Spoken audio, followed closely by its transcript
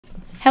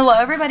Hello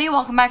everybody,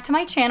 welcome back to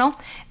my channel.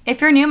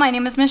 If you're new, my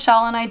name is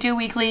Michelle and I do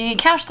weekly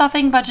cash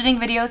stuffing, budgeting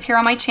videos here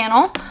on my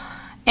channel.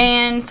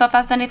 And so if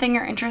that's anything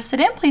you're interested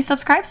in, please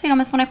subscribe so you don't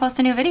miss when I post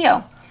a new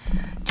video.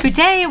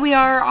 Today we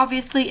are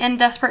obviously in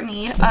desperate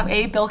need of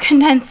a bill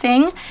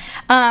condensing.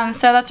 So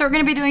that's what we're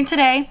going to be doing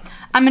today.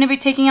 I'm going to be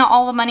taking out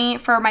all the money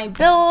for my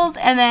bills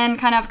and then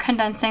kind of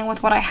condensing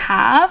with what I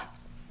have.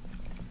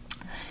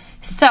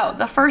 So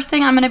the first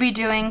thing I'm going to be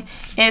doing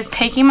is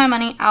taking my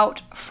money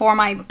out for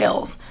my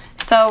bills.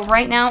 So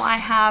right now I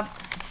have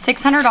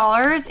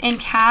 $600 in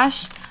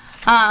cash.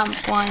 1,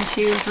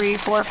 2, 3,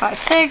 4, 5,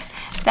 6.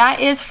 That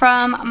is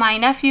from my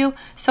nephew.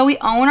 So we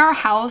own our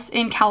house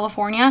in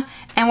California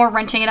and we're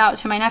renting it out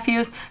to my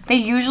nephews. They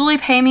usually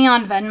pay me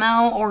on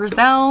Venmo or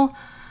Zelle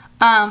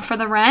for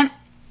the rent.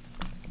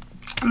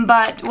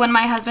 But when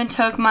my husband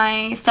took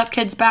my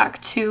stepkids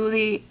back to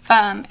the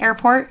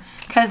airport,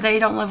 because they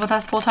don't live with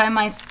us full time,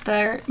 my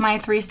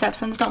three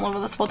stepsons don't live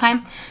with us full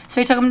time,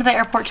 so he took them to the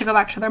airport to go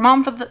back to their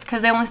mom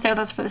because they only stay with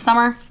us for the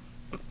summer.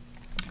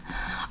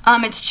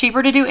 It's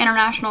cheaper to do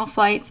international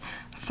flights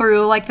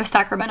through like the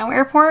Sacramento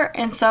airport,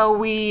 and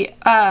so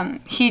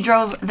he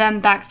drove them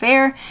back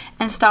there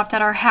and stopped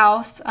at our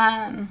house,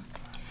 and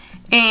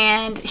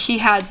he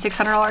had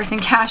 $600 in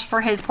cash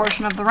for his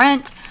portion of the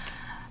rent.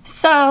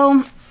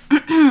 So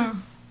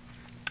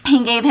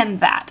he gave him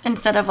that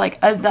instead of like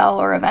a Zelle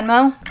or a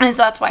Venmo. And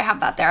so that's why I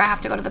have that there. I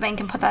have to go to the bank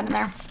and put that in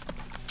there.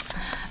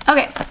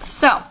 Okay,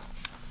 so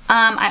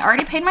I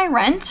already paid my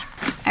rent. So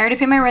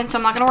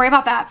I'm not going to worry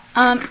about that.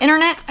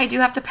 Internet, I do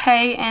have to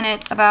pay, and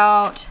it's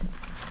about,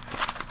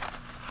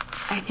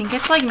 I think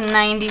it's like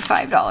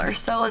 $95.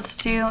 So let's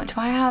do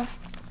I have,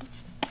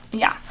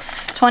 yeah,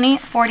 20,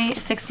 40,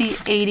 60,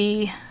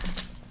 80.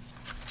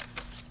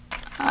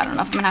 I don't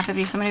know if I'm going to have to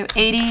do somebody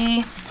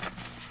 80,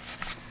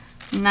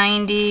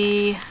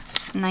 90,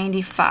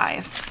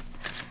 95.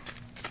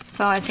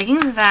 So I'm taking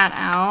that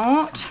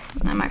out.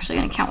 I'm actually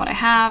going to count what I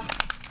have.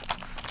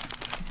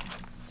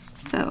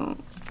 So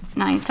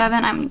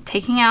 97, I'm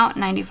taking out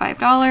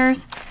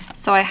 $95.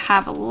 So I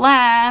have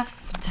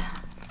left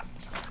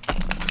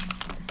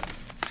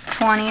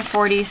 20,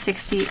 40,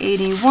 60,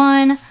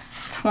 81,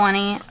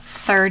 20,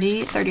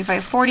 30,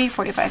 35, 40,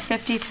 45,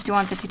 50,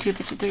 51, 52,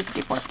 53,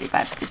 54,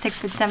 55, 56,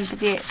 57,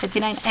 58,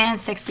 59, and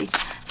 60.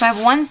 So I have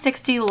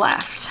 160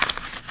 left.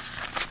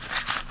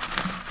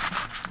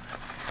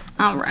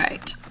 All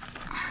right.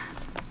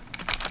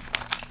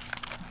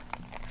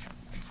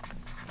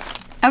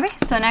 Okay,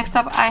 so next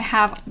up I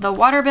have the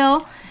water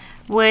bill,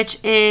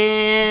 which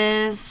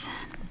is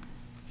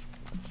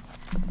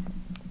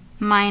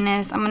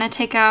minus, I'm going to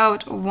take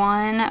out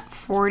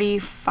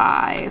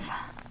 145.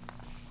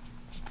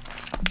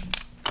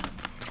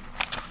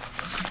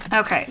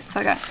 Okay, so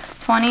I got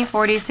 20,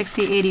 40,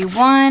 60,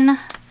 81,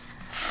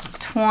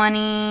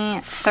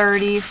 20,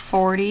 30,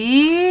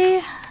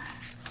 40.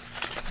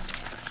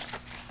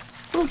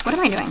 Ooh, what am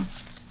I doing?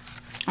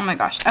 Oh my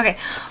gosh. Okay.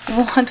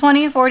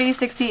 120, 40,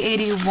 60,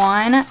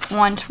 81,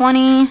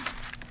 120,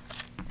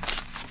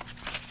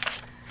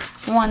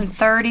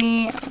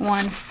 130,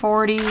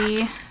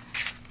 140,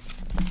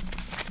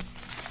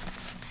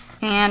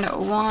 and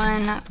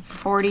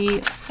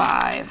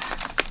 145.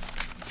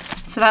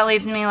 So that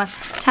leaves me with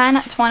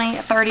 10, 20,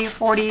 30,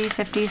 40,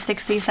 50,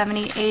 60,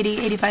 70, 80,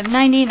 85,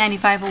 90,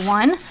 95,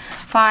 1,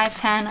 5,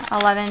 10,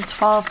 11,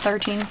 12,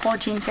 13,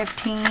 14,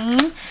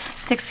 15,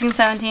 16,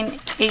 17,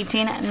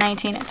 18,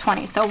 19,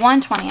 20. So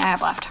 120 I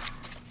have left,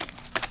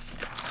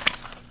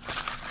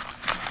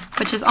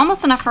 which is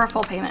almost enough for a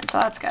full payment, so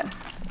that's good.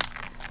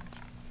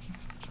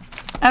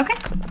 Okay,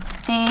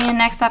 and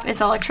next up is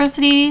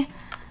electricity.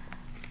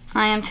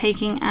 I am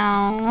taking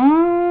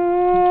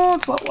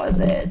out, what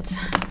was it?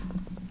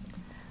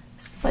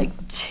 It's like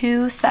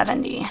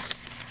 270.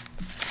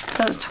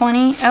 So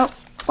 20, oh,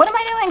 what am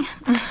I doing?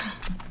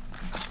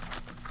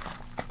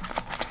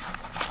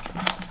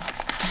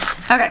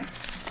 Okay,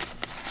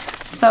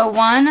 so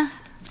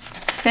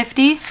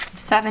 150,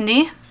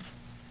 70.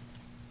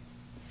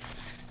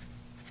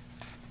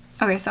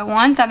 Okay, so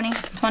 170,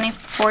 20,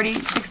 40,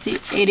 60,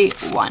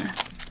 81.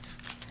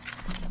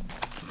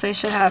 So you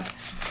should have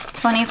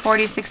 20,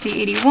 40, 60,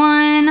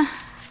 81.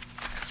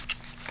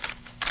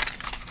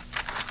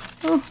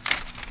 Ooh,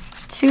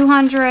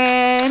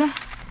 200.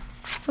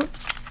 Ooh,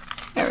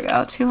 there we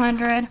go,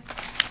 200,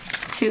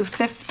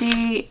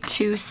 250,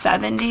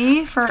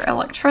 270 for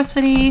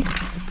electricity.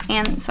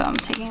 And so I'm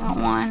taking out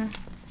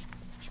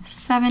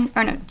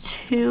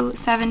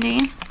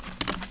 270.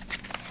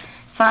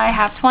 So I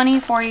have 20,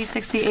 40,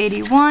 60,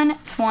 81,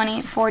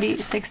 20, 40,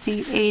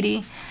 60,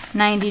 80,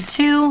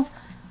 92,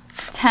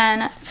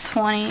 10,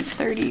 20,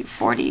 30,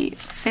 40,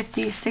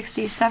 50,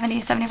 60,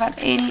 70, 75,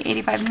 80,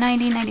 85,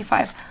 90,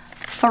 95,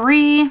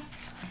 3,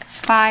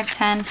 5,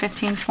 10,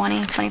 15,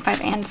 20,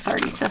 25, and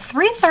 30. So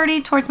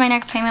 $330 towards my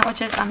next payment,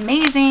 which is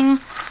amazing.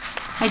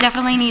 I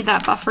definitely need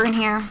that buffer in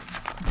here.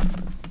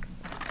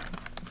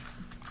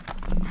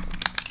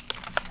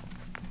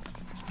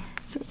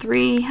 So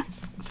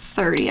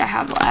 $330 I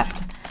have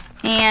left.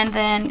 And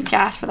then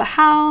gas for the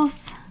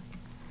house.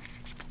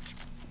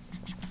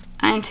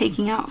 I'm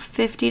taking out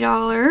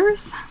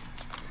 $50.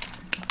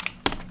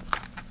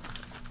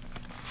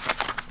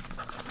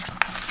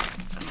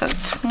 So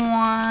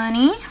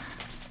 20,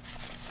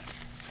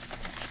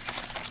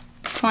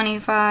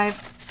 25,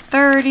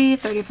 30,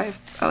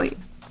 35, oh wait,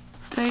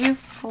 did I do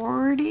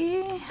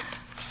 40?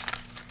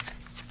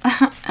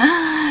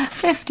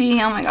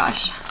 50, oh my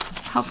gosh.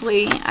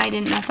 Hopefully I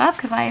didn't mess up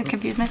because I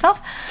confused myself.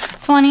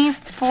 20,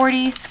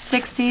 40,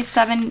 60,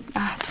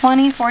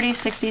 20, 40,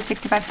 60,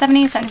 65,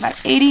 70,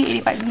 75, 80,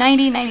 85,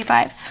 90,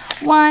 95,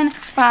 1,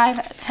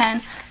 5, 10,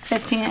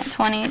 15,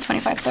 20,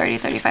 25, 30,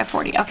 35,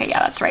 40. Okay, yeah,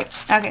 that's right.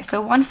 Okay, so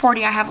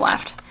 140 I have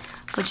left,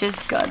 which is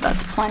good.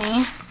 That's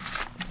plenty.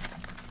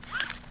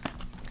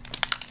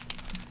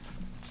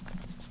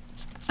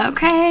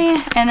 Okay,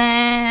 and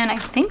then I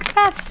think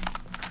that's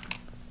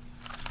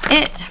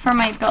it for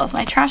my bills.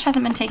 My trash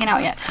hasn't been taken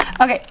out yet.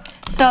 Okay,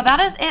 so that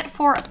is it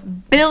for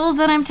bills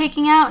that I'm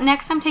taking out.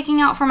 Next, I'm taking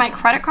out for my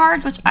credit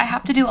cards, which I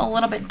have to do a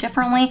little bit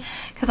differently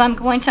because I'm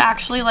going to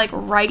actually like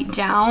write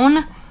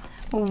down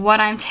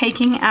what I'm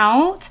taking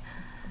out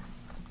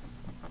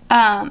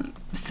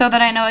so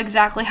that I know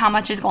exactly how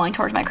much is going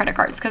towards my credit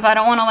cards because I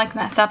don't want to like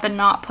mess up and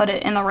not put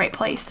it in the right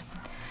place.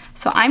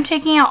 So I'm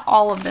taking out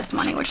all of this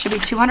money, which should be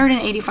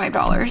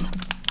 $285.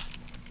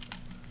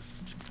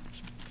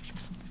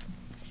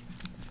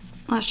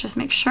 Let's just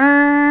make sure,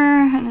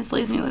 and this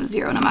leaves me with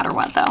 0 no matter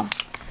what though.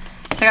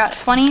 So I got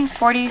 20,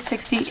 40,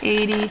 60,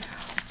 80,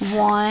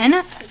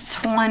 1,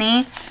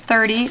 20,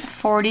 30,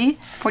 40,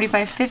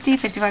 45, 50,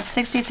 55,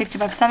 60,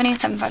 65, 70,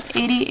 75,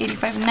 80,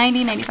 85,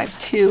 90, 95,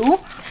 2,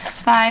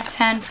 5,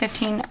 10,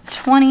 15,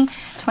 20,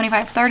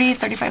 25, 30,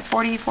 35,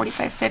 40,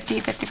 45, 50,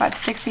 55,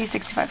 60,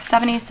 65,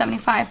 70,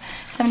 75,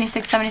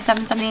 76,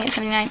 77, 78,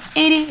 79,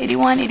 80,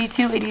 81,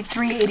 82,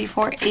 83,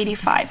 84,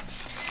 85.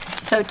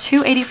 So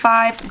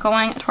 $285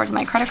 going towards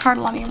my credit card.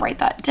 Let me write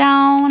that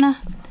down.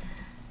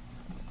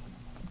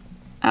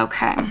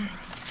 Okay.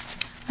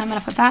 I'm going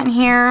to put that in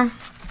here.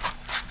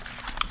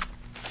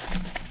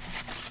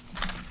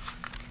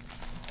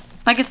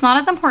 Like, it's not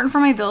as important for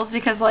my bills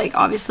because, like,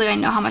 obviously I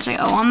know how much I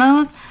owe on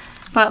those.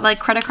 But, like,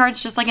 credit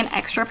card's just, like, an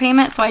extra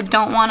payment. So I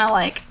don't want to,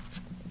 like,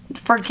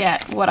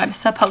 forget what I'm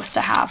supposed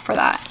to have for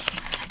that.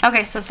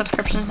 Okay, so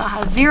subscriptions now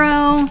has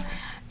 0.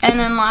 And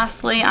then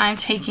lastly, I'm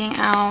taking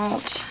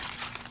out...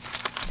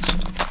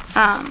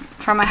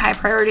 for my high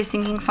priority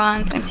sinking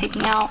funds, I'm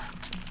taking out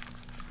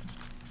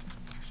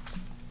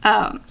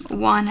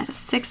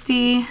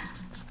 160,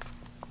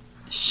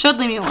 should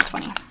leave me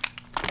 120.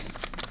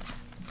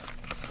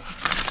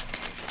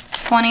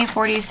 20,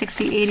 40,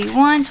 60,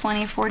 81,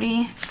 20,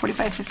 40,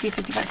 45, 50,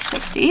 55,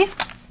 60.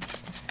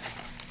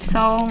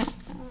 So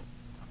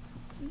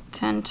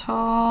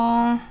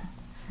dental,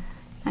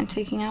 I'm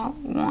taking out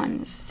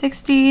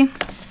 160.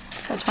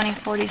 So 20,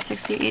 40,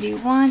 60,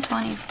 81,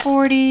 20,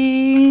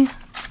 40,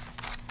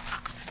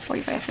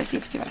 45, 50,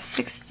 55,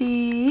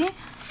 60.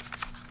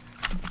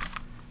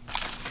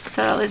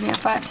 So that leaves me at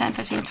 5, 10,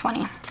 15,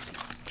 20.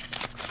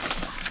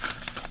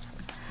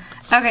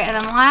 Okay, and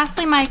then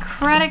lastly, my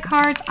credit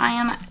cards I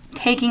am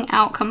taking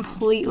out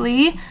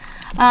completely.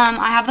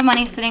 I have the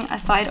money sitting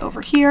aside over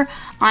here.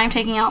 I'm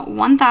taking out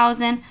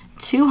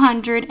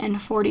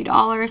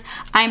 $1,240.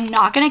 I'm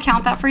not going to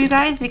count that for you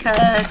guys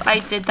because I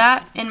did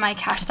that in my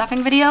cash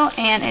stuffing video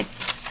and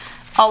it's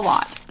a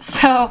lot.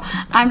 So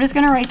I'm just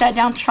going to write that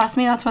down. Trust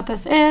me, that's what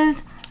this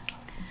is.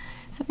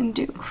 So I'm going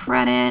to do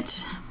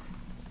credit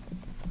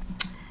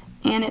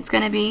and it's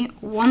going to be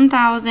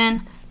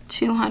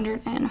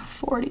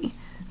 $1,240.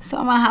 So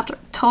I'm going to have to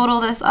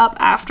total this up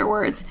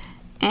afterwards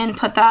and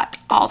put that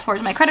all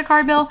towards my credit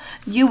card bill.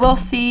 You will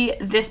see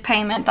this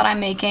payment that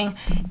I'm making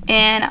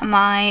in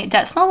my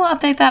debt snowball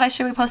update that I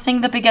should be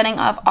posting the beginning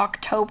of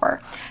October.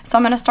 So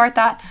I'm going to start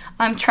that.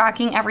 I'm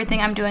tracking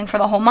everything I'm doing for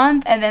the whole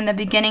month, and then the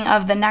beginning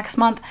of the next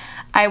month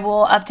I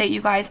will update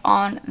you guys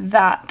on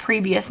that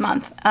previous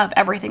month of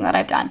everything that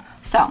I've done.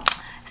 So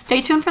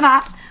stay tuned for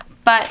that.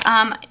 But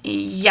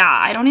yeah,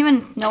 I don't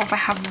even know if I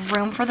have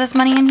room for this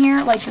money in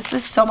here. Like, this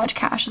is so much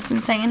cash, it's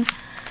insane.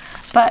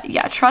 But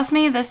yeah, trust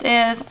me, this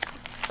is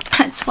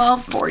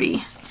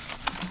 $1,240.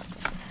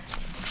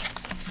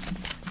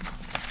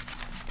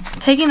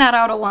 Taking that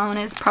out alone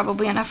is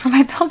probably enough for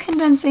my bill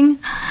condensing.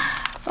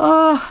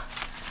 Oh,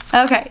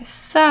 okay,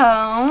 so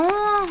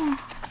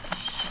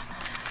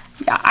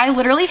yeah, I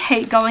literally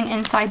hate going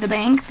inside the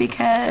bank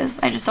because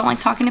I just don't like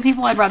talking to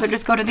people. I'd rather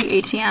just go to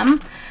the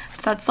ATM.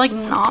 That's like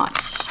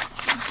not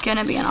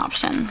gonna be an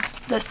option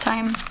this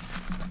time.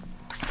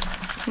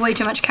 It's way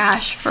too much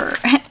cash for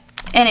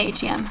an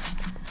ATM.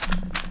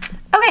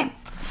 Okay,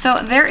 so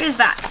there is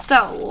that.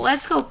 So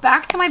let's go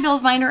back to my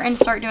bills binder and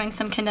start doing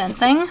some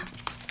condensing.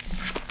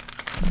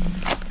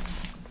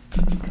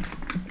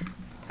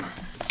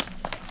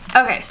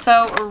 Okay,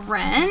 so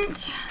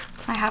rent.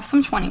 I have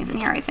some 20s in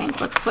here, I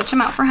think. Let's switch them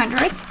out for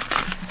hundreds.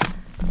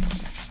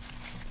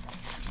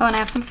 Oh, and I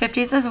have some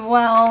 50s as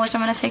well, which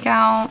I'm gonna take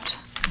out.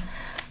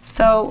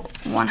 So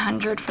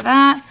 100 for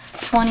that.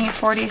 20,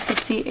 40,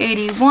 60,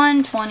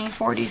 81, 20,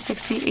 40,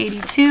 60,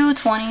 82,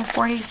 20,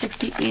 40,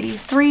 60,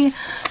 83,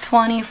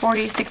 20,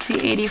 40, 60,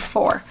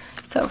 84.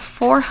 So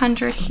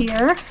 400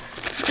 here.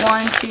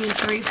 1, 2,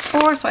 3,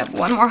 4. So I have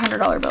one more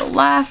 $100 bill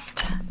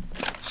left.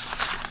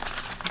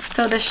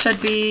 So this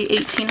should be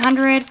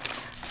 1,800.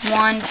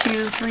 1,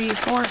 2, 3,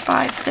 4,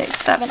 5, 6,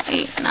 7,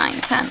 8, 9,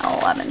 10,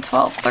 11,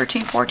 12,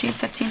 13, 14,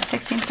 15,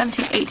 16,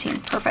 17, 18.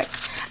 Perfect.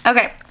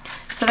 Okay,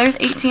 so there's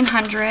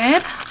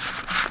 1,800.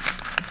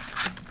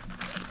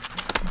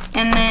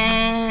 And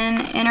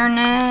then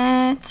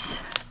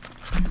internet.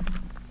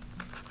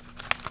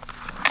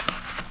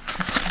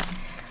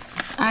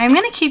 I'm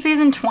going to keep these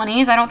in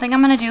 20s. I don't think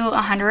I'm going to do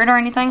 100 or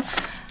anything.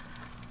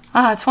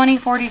 20,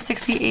 40,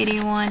 60,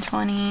 81,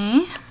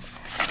 20.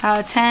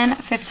 10,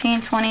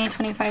 15, 20,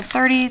 25,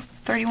 30,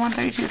 31,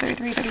 32,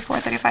 33, 34,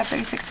 35,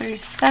 36,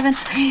 37,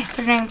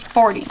 39,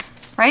 40.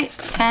 Right?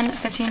 10,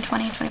 15,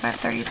 20, 25,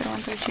 30, 31,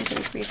 32,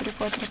 33,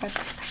 34, 35,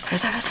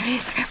 37,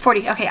 38, 39,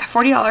 40. Okay, yeah,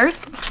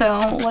 $40.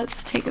 So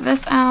let's take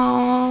this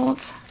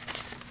out.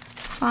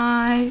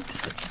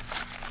 5s,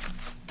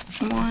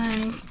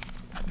 1s,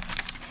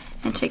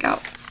 and take out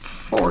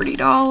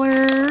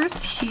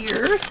 $40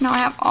 here. So now I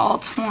have all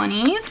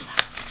 20s.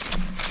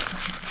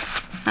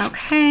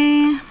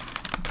 Okay.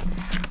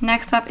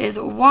 Next up is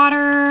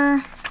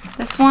water.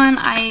 This one,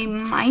 I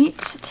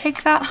might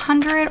take that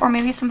 100 or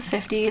maybe some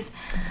 50s.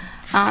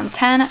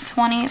 10,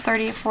 20,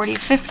 30, 40,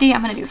 50.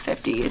 I'm going to do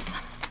 50s.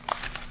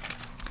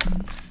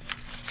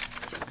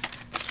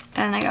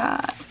 And I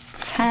got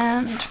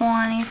 10,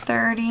 20,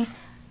 30,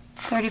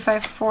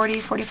 35, 40,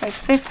 45,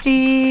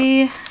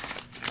 50.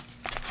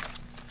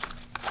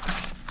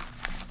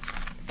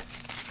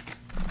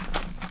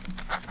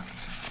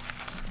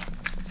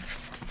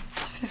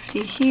 It's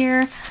 50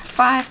 here.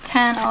 5,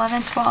 10,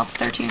 11, 12,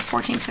 13,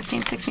 14,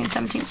 15, 16,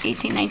 17,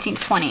 18, 19,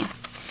 20.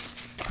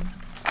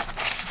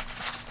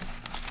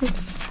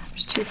 Oops,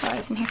 there's 2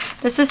 5s in here.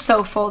 This is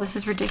so full. This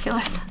is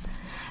ridiculous.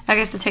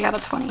 Okay, so take out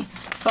a 20.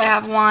 So I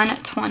have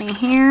 120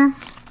 here.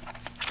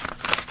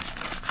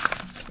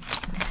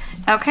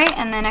 Okay,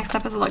 and then next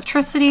up is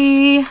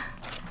electricity.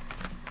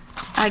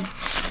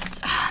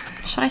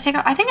 Should I take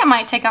out? I think I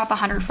might take out the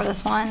 100 for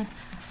this one.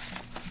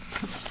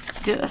 Let's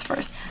do this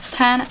first.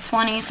 10,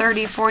 20,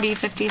 30, 40,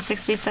 50,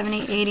 60,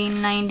 70, 80,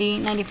 90,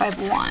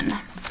 95, 1.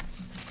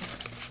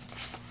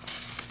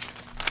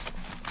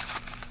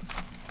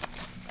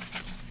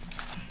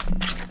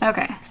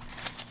 Okay.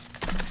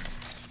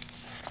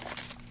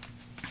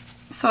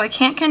 So I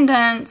can't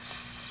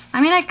condense.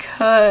 I mean, I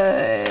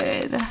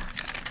could.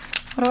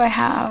 What do I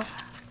have?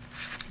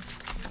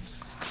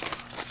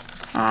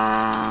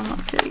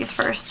 Let's do these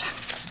first.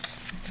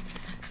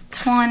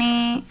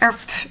 20, or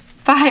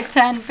 5,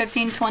 10,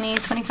 15, 20,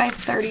 25,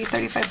 30,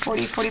 35,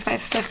 40,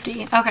 45,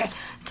 50. Okay,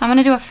 so I'm going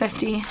to do a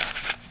 50.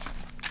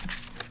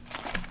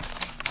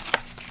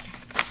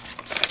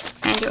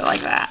 And do it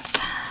like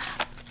that.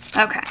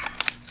 Okay.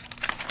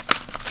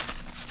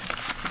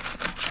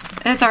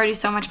 It's already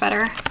so much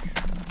better.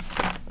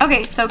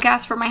 Okay, so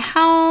gas for my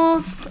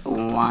house.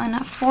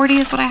 140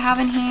 is what I have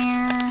in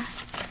here.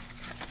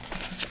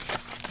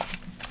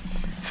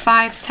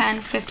 5,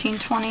 10, 15,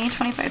 20,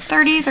 25,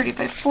 30,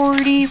 35,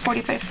 40,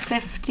 45,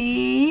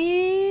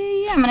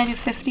 50. I'm going to do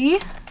 50.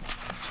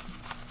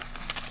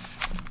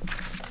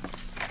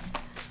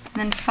 And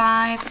then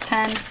 5,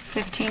 10,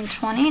 15,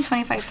 20,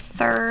 25,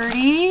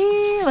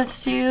 30.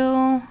 Let's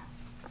do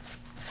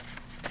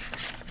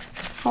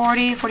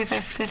 40,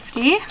 45,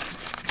 50.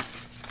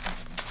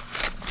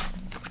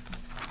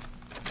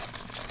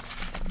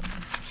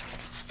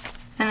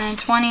 And then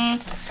 20,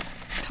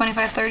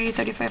 25, 30,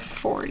 35,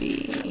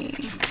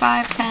 40.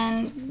 5,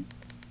 10,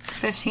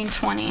 15,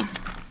 20.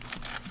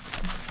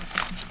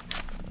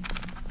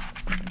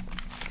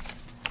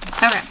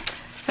 Okay,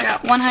 so I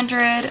got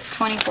 100,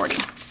 20, 40.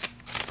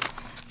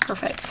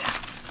 Perfect.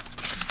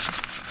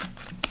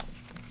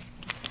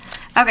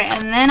 Okay,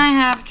 and then I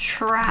have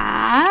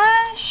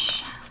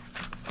trash.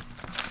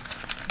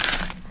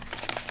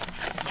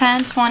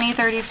 10, 20,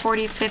 30,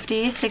 40,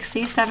 50,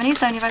 60, 70,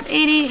 75,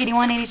 80,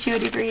 81, 82,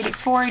 83,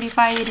 84,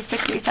 85,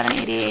 86, 87,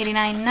 88,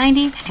 89,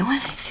 90, 91,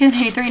 92,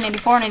 93,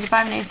 94,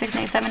 95, 96,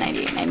 97,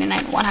 98,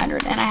 99,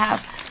 100. And I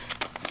have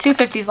 2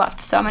 50s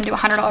left, so I'm going to do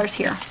 $100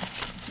 here.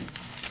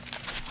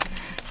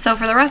 So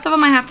for the rest of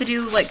them, I have to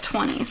do like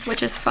 20s,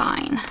 which is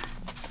fine.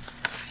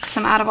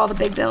 So I'm out of all the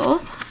big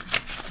bills.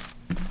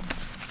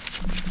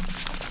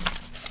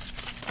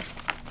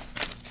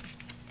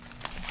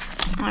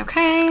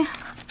 Okay.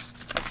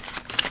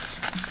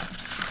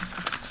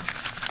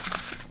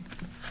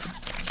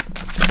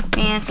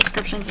 And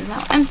subscriptions is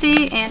now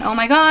empty. And oh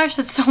my gosh,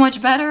 that's so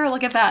much better.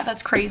 Look at that.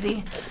 That's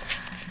crazy.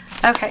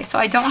 Okay, so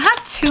I don't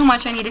have too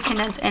much I need to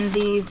condense in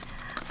these.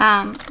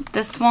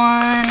 This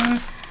one,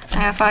 I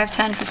have 5,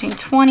 10, 15,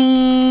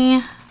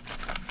 20.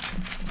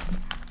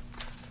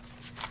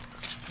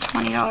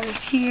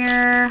 $20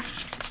 here.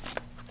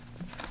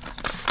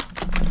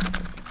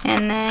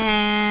 And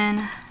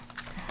then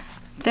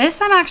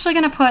this I'm actually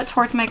going to put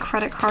towards my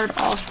credit card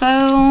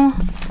also.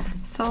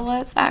 So so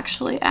let's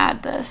actually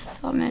add this.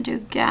 So I'm gonna do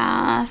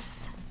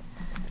gas.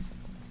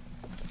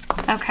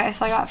 Okay,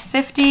 so I got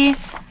 50,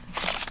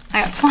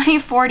 I got 20,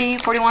 40,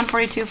 41,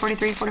 42,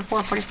 43,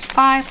 44,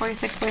 45,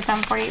 46,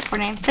 47, 48,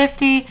 49,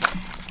 50,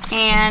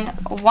 and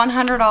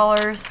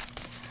 $100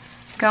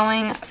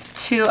 going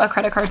to a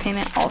credit card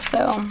payment also.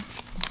 So I'm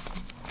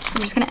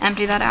just gonna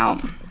empty that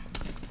out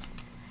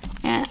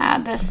and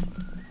add this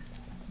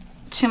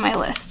to my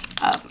list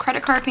of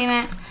credit card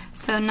payments.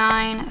 So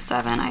 9,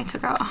 7, I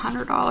took out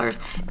 $100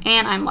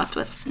 and I'm left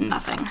with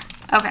nothing.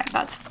 Okay,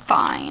 that's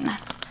fine.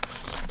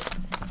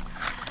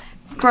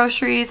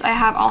 Groceries, I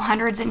have all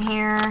hundreds in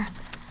here.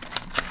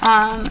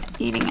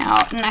 Eating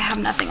out, and I have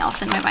nothing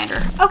else in my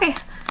binder. Okay,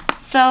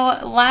 so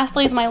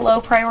lastly is my low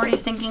priority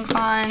sinking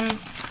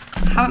funds.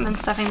 Haven't been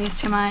stuffing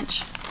these too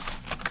much.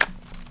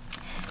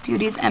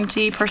 Beauty's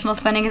empty, personal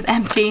spending is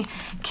empty.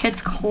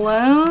 Kids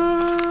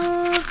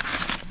clothes,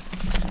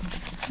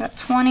 I got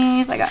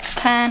 20s, I got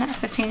 10,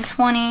 15,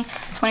 20,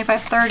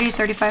 25, 30,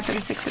 35,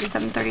 36,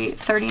 37, 38,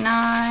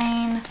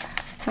 39.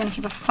 So I'm gonna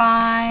keep a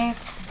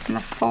 5 in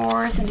the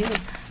 4s and do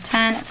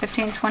 10,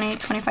 15, 20,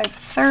 25,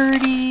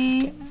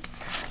 30.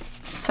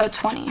 So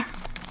 20.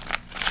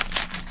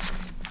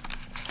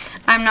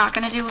 I'm not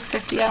gonna do a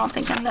 50, I don't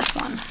think, in this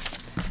one.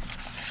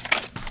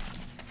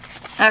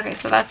 Okay,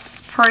 so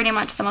that's pretty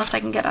much the most I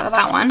can get out of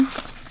that one.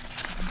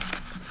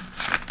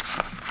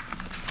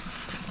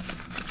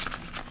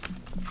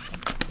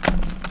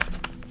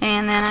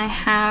 And then I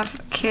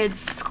have kids'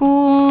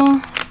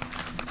 school.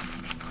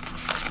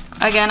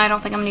 Again, I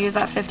don't think I'm gonna use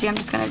that 50, I'm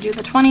just gonna do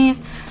the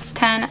 20s.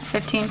 10,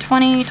 15,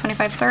 20,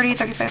 25, 30,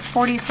 35,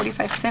 40,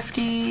 45,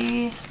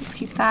 50. So let's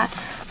keep that.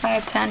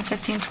 5, 10,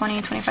 15,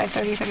 20, 25,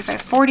 30,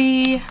 35,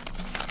 40.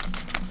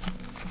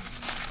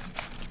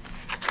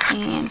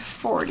 And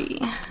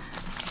 40.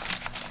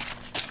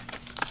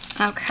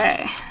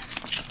 Okay.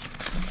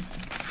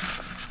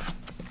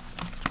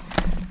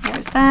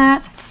 There's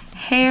that.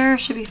 Hair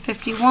should be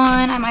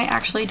 51. I might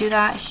actually do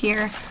that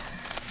here.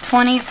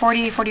 20,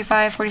 40,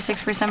 45,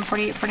 46, 47,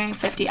 48, 49,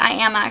 50. I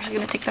am actually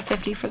going to take the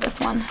 50 for this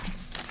one.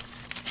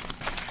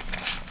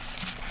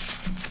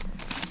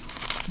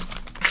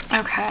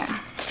 Okay.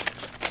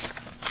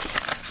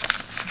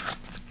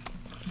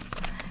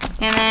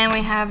 And then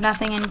we have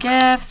nothing in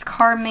gifts.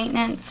 Car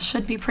maintenance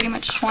should be pretty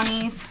much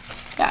 20s.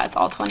 Yeah, it's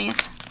all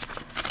 20s.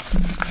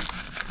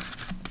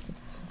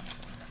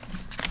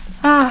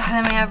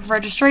 Then we have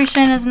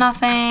registration is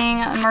nothing.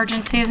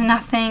 Emergency is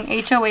nothing.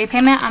 HOA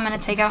payment I'm going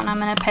to take out and I'm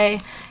going to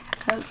pay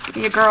because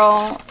your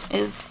girl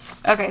is...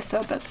 Okay,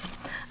 so that's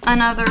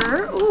another...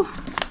 Ooh.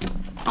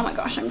 Oh my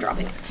gosh, I'm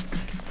dropping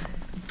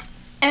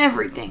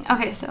everything.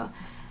 Okay, so...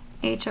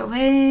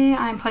 HOA,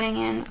 I'm putting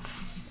in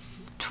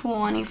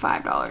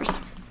 $25.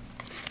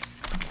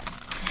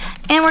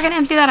 And we're going to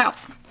empty that out.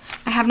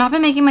 I have not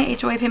been making my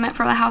HOA payment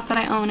for the house that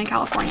I own in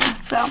California,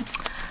 so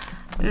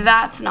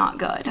that's not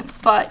good.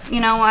 But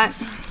you know what?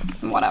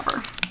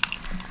 Whatever.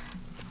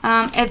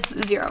 It's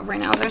 0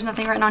 right now. There's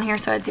nothing written on here,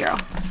 so it's 0.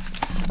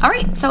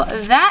 Alright, so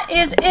that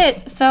is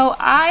it. So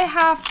I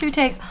have to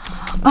take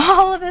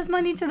all of this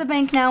money to the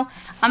bank now.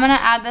 I'm going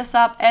to add this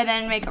up and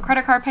then make a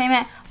credit card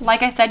payment.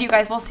 Like I said, you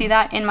guys will see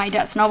that in my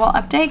Debt Snowball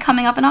update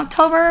coming up in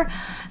October.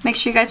 Make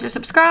sure you guys are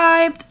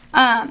subscribed,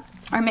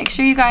 or make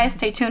sure you guys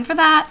stay tuned for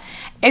that.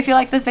 If you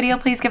like this video,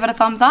 please give it a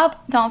thumbs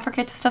up. Don't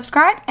forget to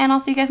subscribe, and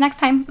I'll see you guys next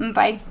time.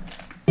 Bye.